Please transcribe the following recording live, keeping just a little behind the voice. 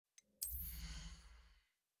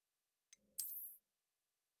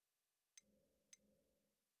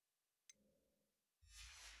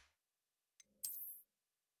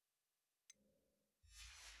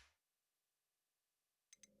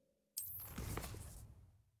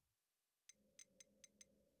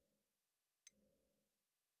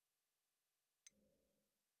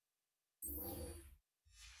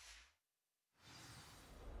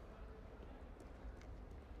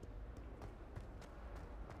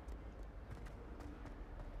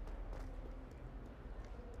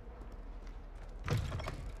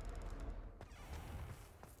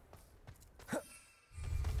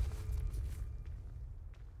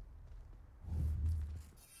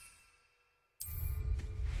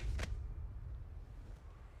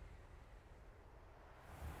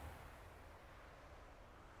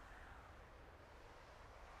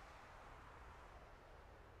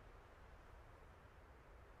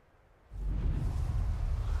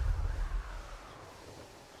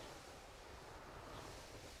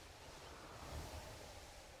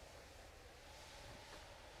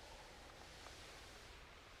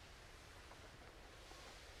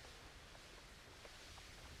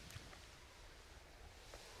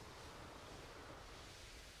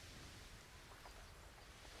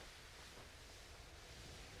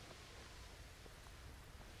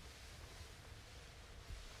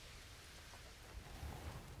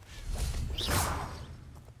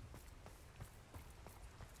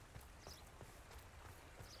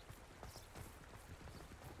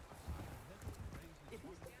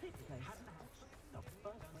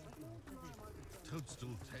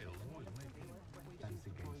toadstool tail always make me dance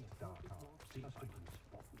against dark art. See if I can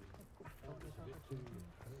spot them.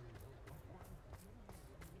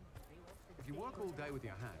 If you work all day with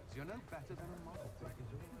your hands, you're no better than a model.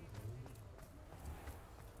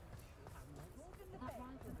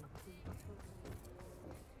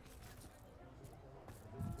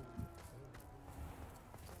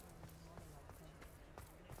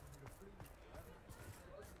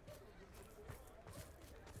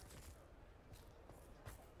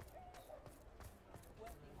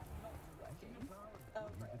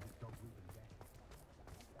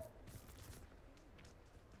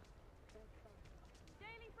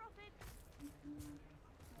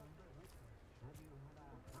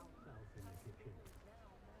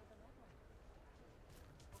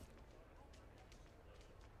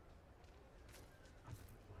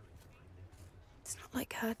 It's not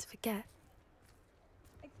like her to forget.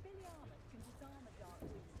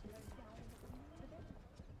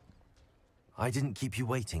 I didn't keep you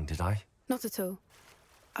waiting, did I? Not at all.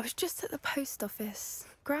 I was just at the post office.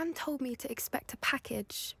 Gran told me to expect a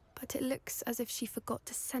package, but it looks as if she forgot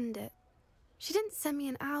to send it. She didn't send me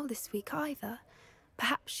an owl this week either.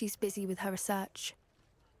 Perhaps she's busy with her research.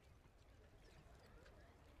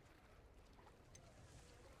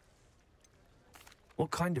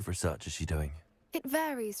 What kind of research is she doing? It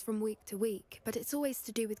varies from week to week, but it's always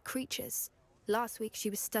to do with creatures. Last week she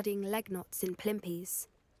was studying leg knots in plimpies.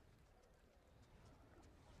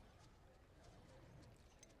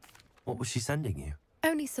 What was she sending you?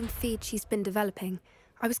 Only some feed she's been developing.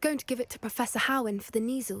 I was going to give it to Professor Howen for the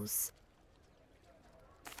measles.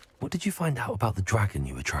 What did you find out about the dragon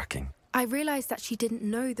you were tracking? I realised that she didn't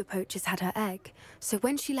know the poachers had her egg, so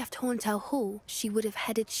when she left Horntail Hall, she would have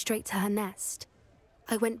headed straight to her nest.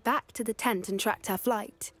 I went back to the tent and tracked her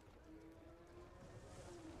flight.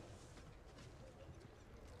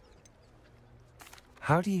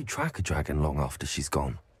 How do you track a dragon long after she's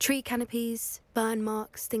gone? Tree canopies, burn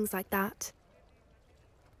marks, things like that.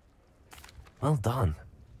 Well done.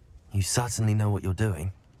 You certainly know what you're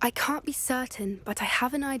doing. I can't be certain, but I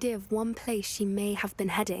have an idea of one place she may have been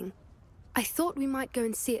heading. I thought we might go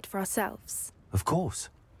and see it for ourselves. Of course.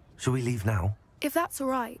 Shall we leave now? If that's all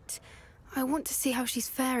right. I want to see how she's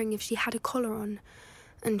faring if she had a collar on,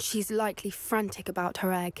 and she's likely frantic about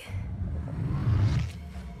her egg.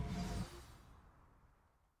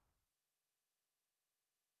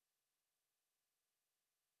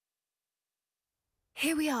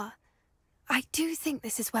 Here we are. I do think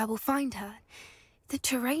this is where we'll find her. The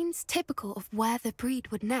terrain's typical of where the breed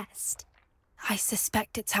would nest. I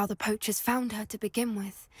suspect it's how the poachers found her to begin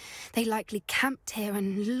with. They likely camped here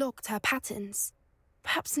and logged her patterns.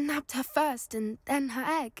 Perhaps nabbed her first and then her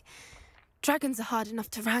egg. Dragons are hard enough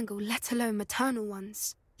to wrangle, let alone maternal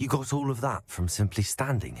ones. You got all of that from simply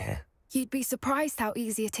standing here? You'd be surprised how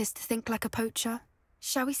easy it is to think like a poacher.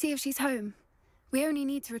 Shall we see if she's home? We only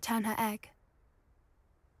need to return her egg.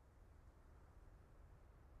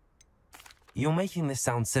 You're making this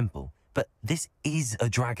sound simple, but this is a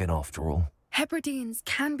dragon after all. Hebrideans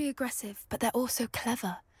can be aggressive, but they're also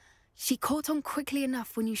clever. She caught on quickly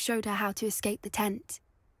enough when you showed her how to escape the tent.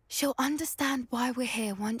 She'll understand why we're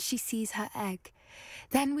here once she sees her egg.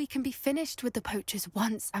 Then we can be finished with the poachers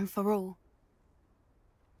once and for all.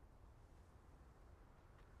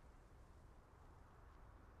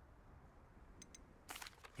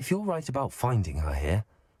 If you're right about finding her here,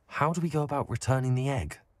 how do we go about returning the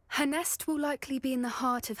egg? Her nest will likely be in the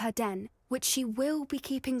heart of her den, which she will be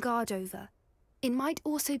keeping guard over. It might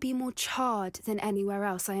also be more charred than anywhere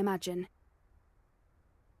else, I imagine.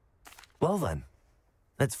 Well then,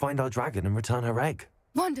 let's find our dragon and return her egg.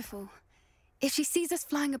 Wonderful. If she sees us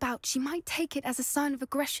flying about, she might take it as a sign of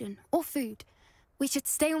aggression or food. We should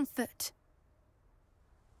stay on foot.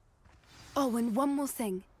 Oh, and one more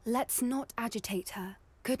thing. Let's not agitate her.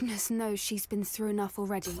 Goodness knows she's been through enough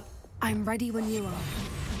already. I'm ready when you are.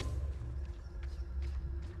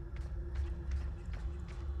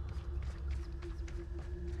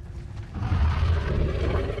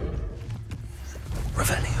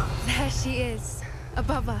 Revelio. There she is,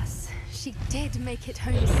 above us. She did make it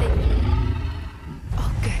home safely.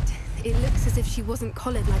 Oh, good. It looks as if she wasn't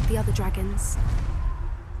collared like the other dragons.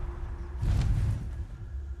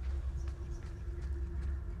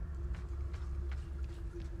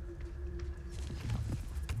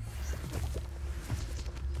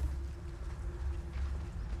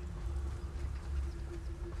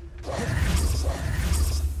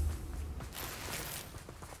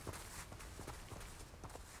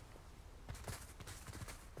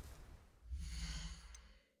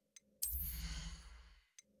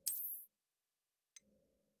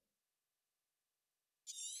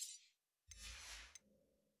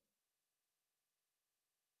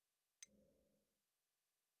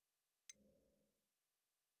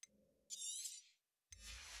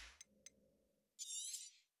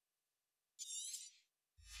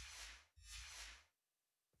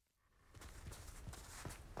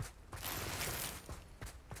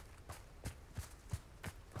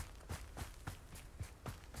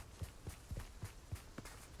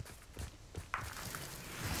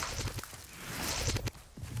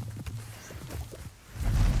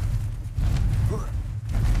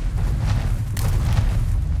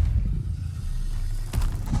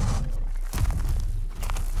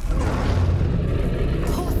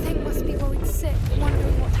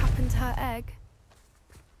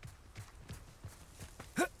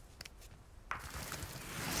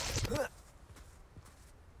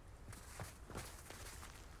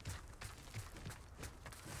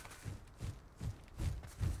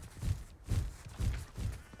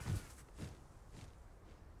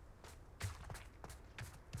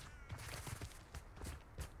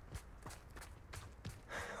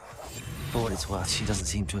 For what it's worth, she doesn't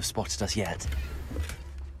seem to have spotted us yet.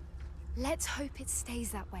 Let's hope it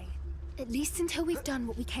stays that way. At least until we've done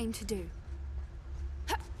what we came to do.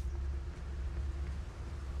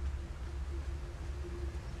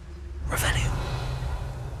 Revelio.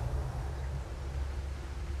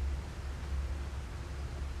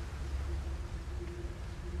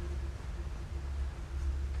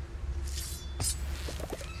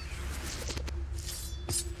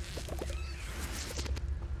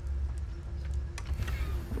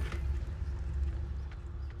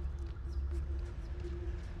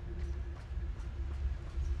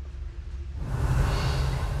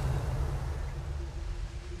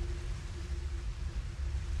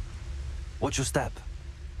 Watch your step.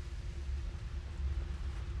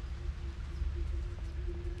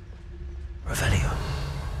 Revelio.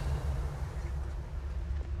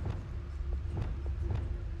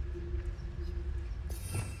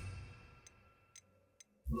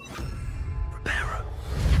 Reparo.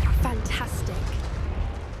 Fantastic.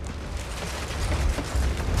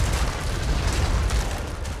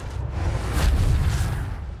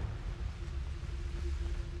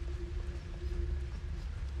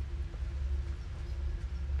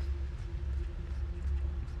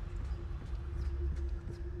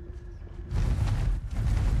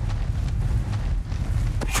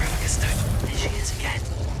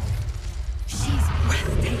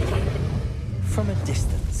 From a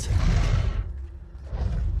distance.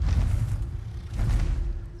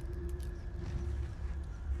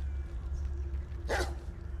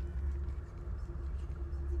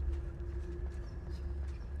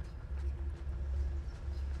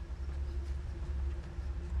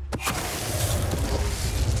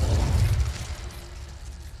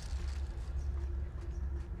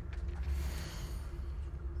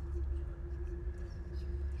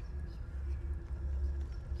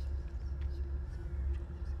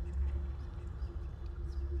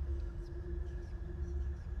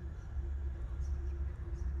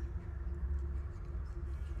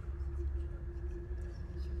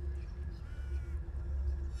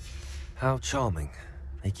 How charming.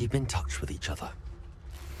 They keep in touch with each other.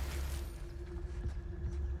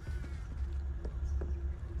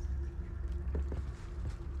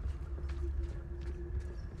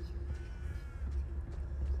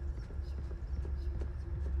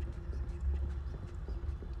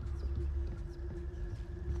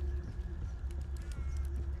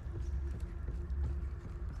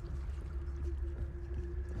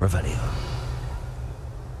 Revelio.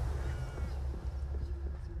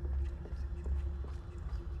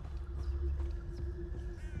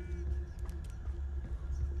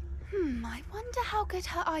 I wonder how good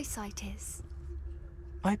her eyesight is.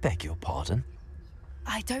 I beg your pardon?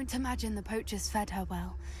 I don't imagine the poachers fed her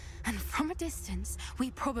well. And from a distance,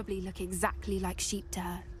 we probably look exactly like sheep to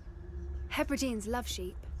her. Hebrideans love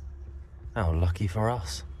sheep. How lucky for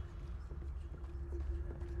us.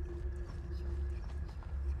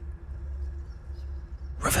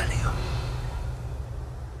 Revelio.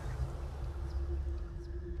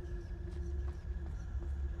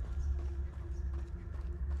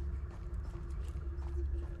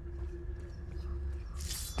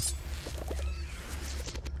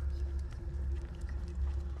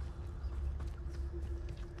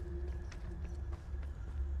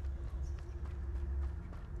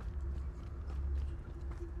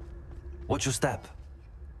 Watch your step.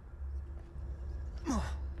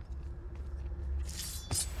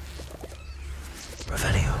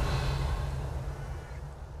 Revelio.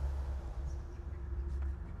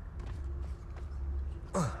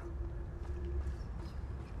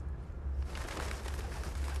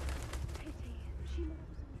 Pity. She must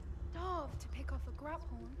have starved to pick off a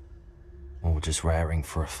grabhorn. Or just raring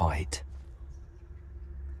for a fight.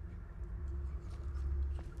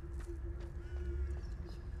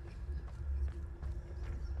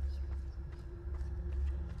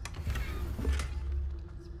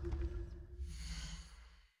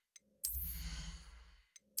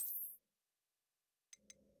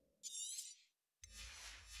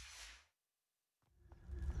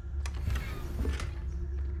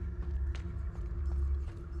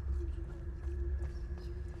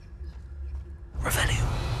 Revelio.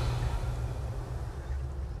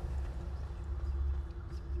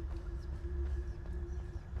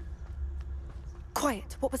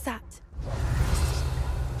 Quiet, what was that?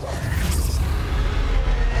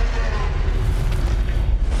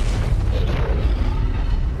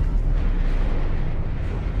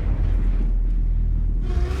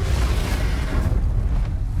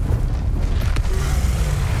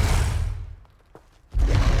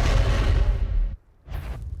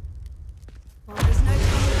 Well, there's no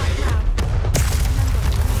coming back now. Remember,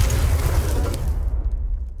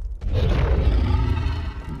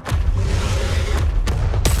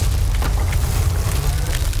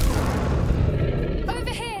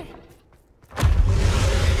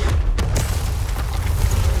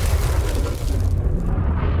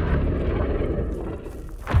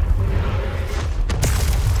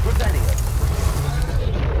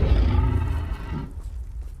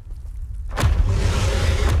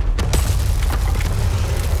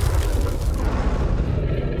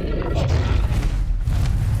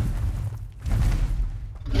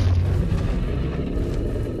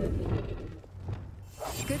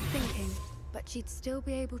 still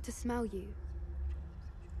be able to smell you.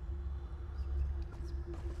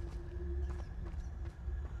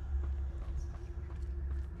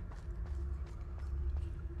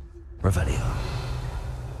 Revelio.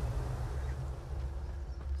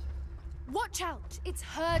 Watch out! It's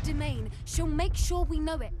her domain. She'll make sure we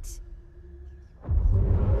know it.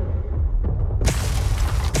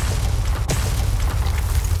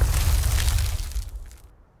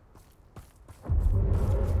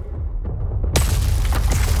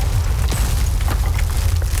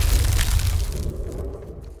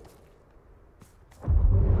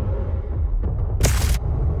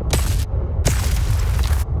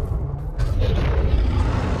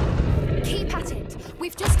 Keep at it.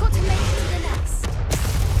 We've just got to make it to the nest.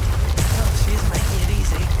 Oh, she's making it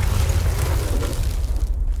easy.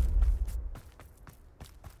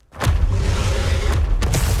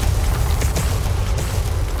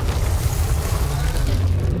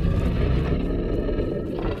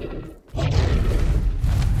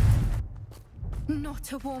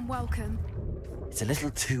 Not a warm welcome. It's a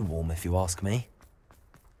little too warm, if you ask me.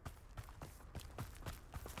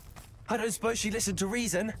 I don't suppose she listened to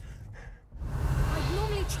reason. I'd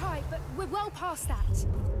normally try, but we're well past that.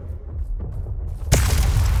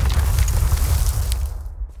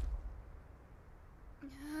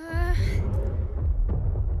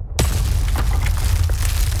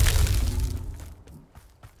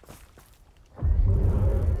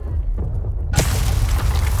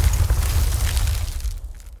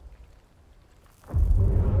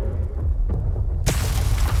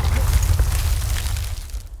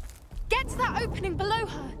 Get to that opening below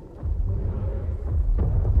her.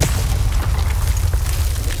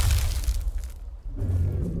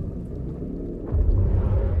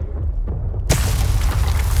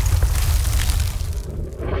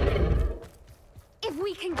 If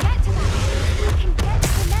we can get to that, we can get to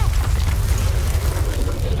the nest.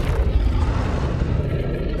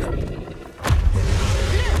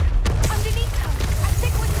 Look! Underneath her! I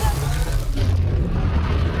think we're close.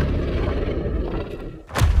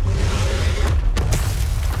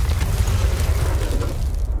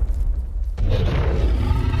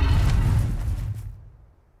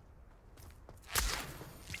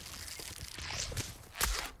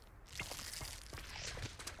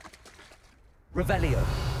 Revelio.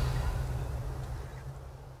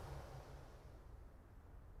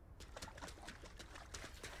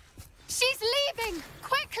 She's leaving!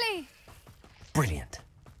 Quickly! Brilliant.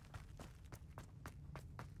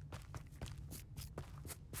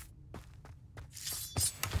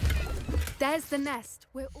 There's the nest.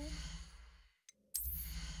 We're all...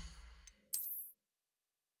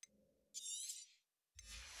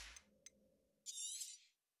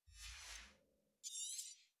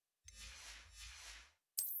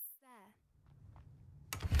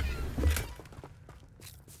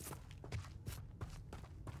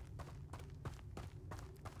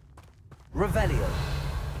 Revelio.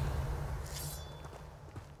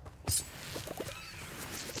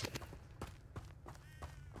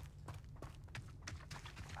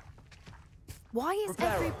 Why is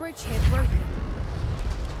Reparo. every bridge here broken?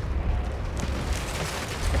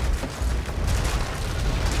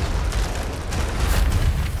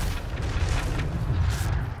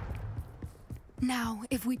 Now,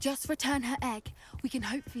 if we just return her egg, we can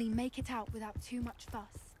hopefully make it out without too much fuss.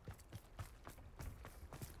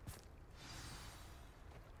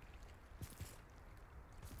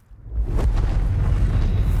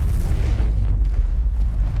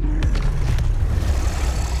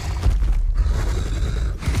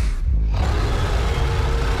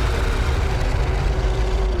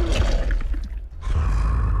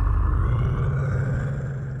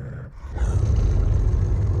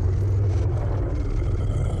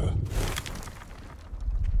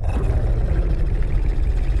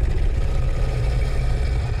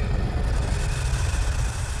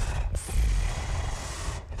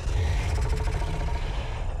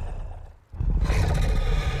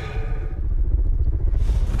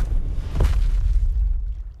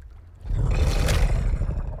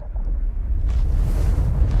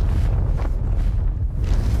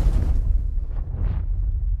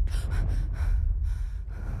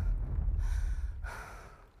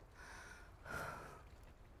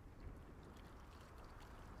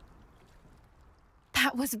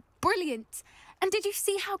 That was brilliant! And did you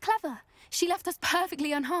see how clever? She left us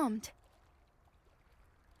perfectly unharmed.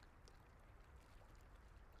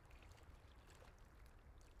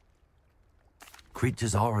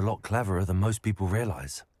 Creatures are a lot cleverer than most people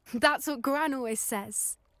realize. That's what Gran always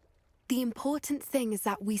says. The important thing is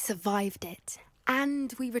that we survived it,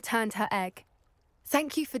 and we returned her egg.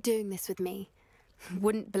 Thank you for doing this with me.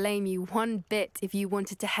 Wouldn't blame you one bit if you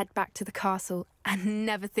wanted to head back to the castle and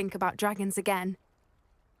never think about dragons again.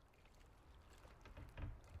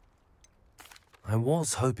 I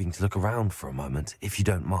was hoping to look around for a moment, if you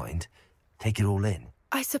don't mind. Take it all in.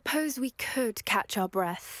 I suppose we could catch our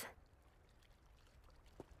breath.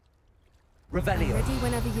 Revelio. Ready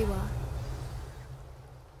whenever you are.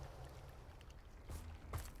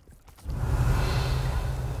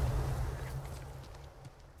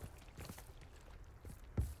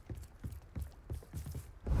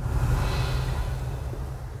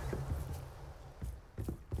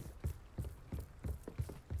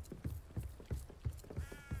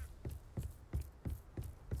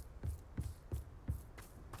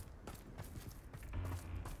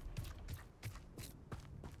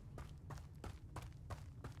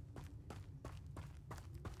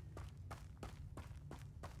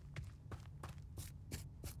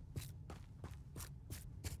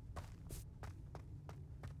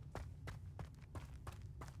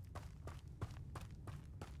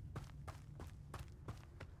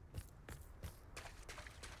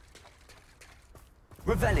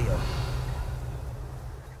 Revelio.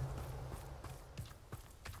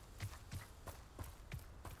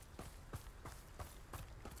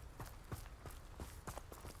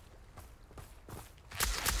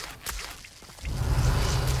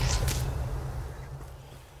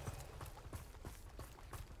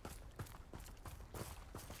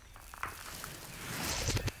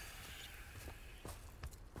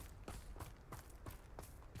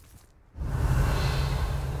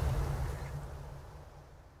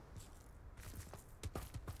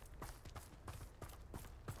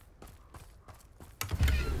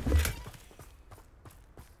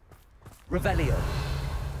 Revelio.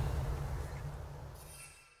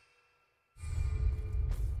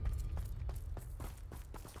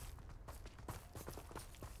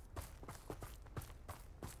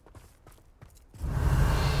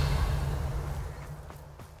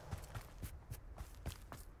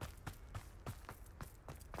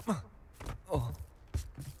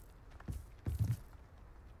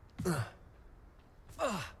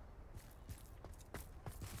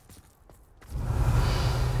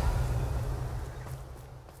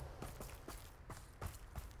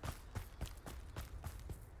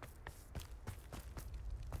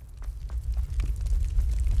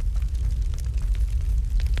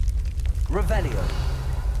 Revelio.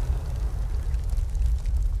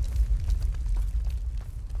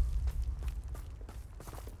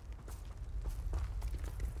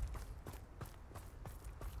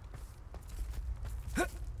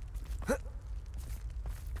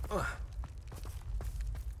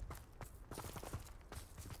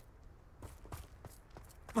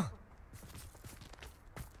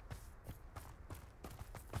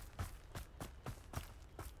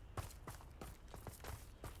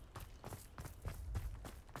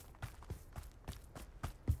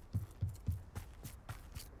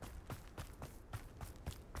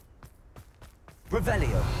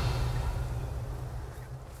 Revelio.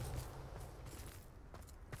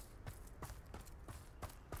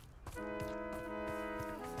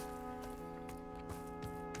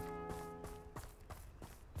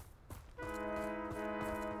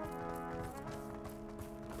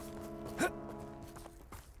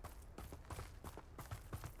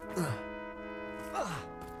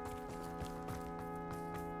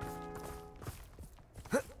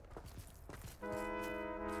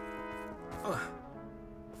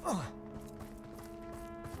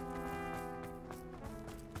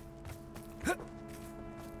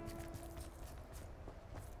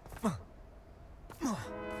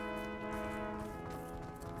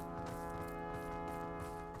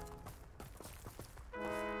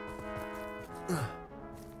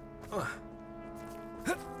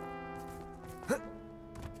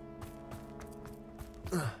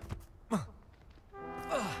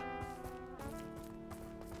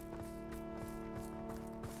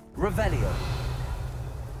 Revelio.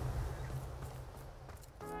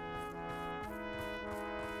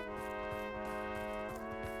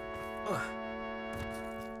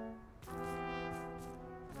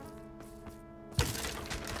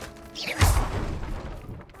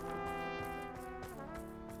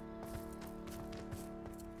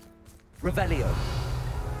 Revelio.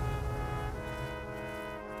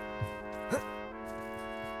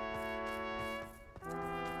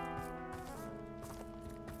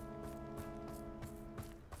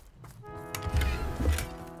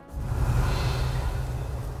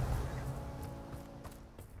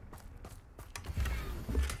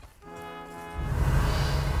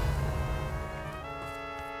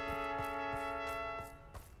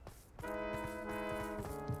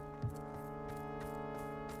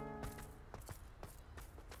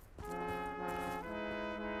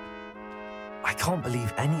 I can't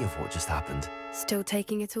believe any of what just happened. Still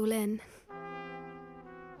taking it all in.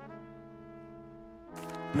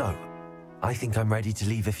 No, I think I'm ready to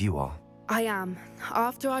leave if you are. I am.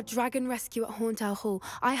 After our dragon rescue at Horndale Hall,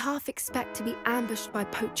 I half expect to be ambushed by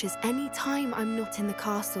poachers any time I'm not in the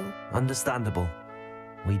castle. Understandable.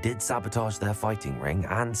 We did sabotage their fighting ring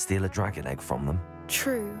and steal a dragon egg from them.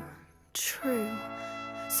 True.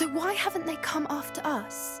 So why haven't they come after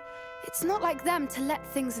us? It's not like them to let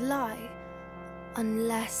things lie.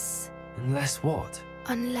 Unless What?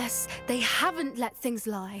 Unless they haven't let things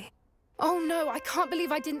lie. Oh no, I can't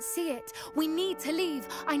believe I didn't see it. We need to leave.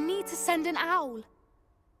 I need to send an owl.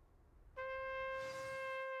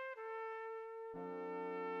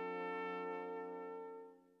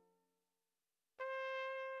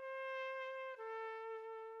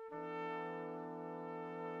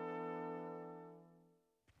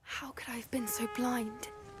 How could I have been so blind?